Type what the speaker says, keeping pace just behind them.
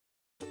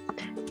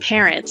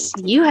Parents,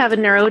 you have a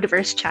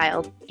neurodiverse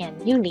child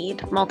and you need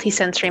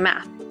multisensory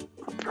math.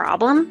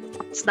 Problem?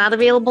 It's not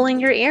available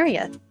in your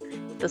area.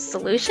 The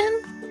solution?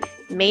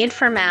 Made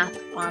for Math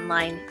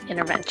online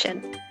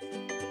intervention.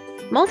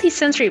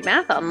 Multisensory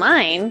math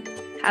online?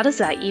 How does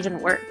that even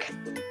work?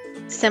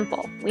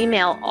 Simple. We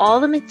mail all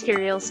the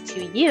materials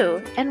to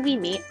you and we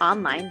meet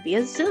online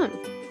via Zoom.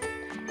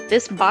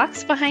 This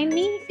box behind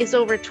me is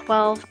over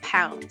 12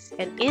 pounds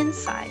and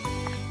inside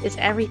is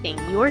everything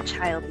your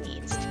child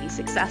needs to be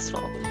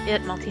successful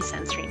at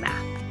multisensory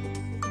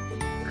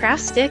math.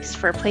 Craft sticks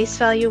for place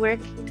value work,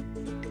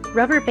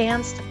 rubber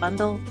bands to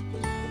bundle,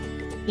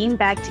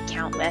 beanbag to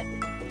count with,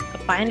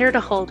 a binder to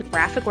hold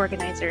graphic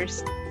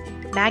organizers,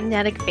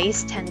 magnetic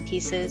base 10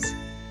 pieces,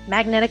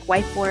 magnetic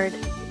whiteboard,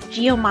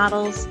 geo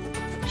models,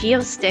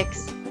 geo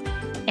sticks,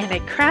 and a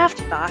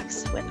craft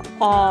box with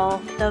all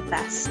the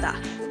best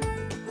stuff.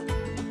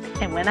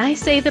 And when I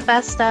say the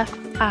best stuff,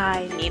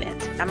 I mean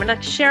it. I'm going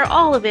to share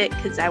all of it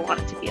because I want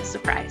it to be a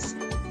surprise.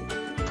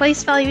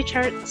 Place value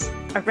charts,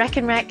 a Rec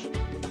and Rec,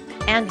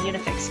 and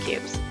Unifix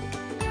cubes.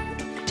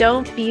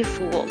 Don't be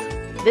fooled.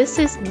 This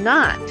is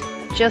not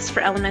just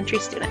for elementary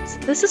students.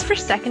 This is for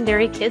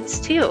secondary kids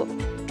too.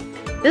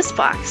 This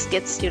box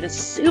gets students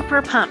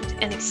super pumped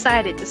and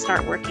excited to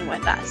start working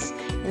with us,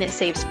 and it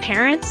saves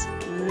parents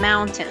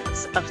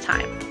mountains of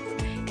time.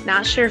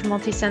 Not sure if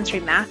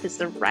multisensory math is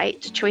the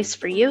right choice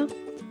for you?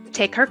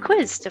 Take our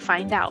quiz to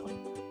find out.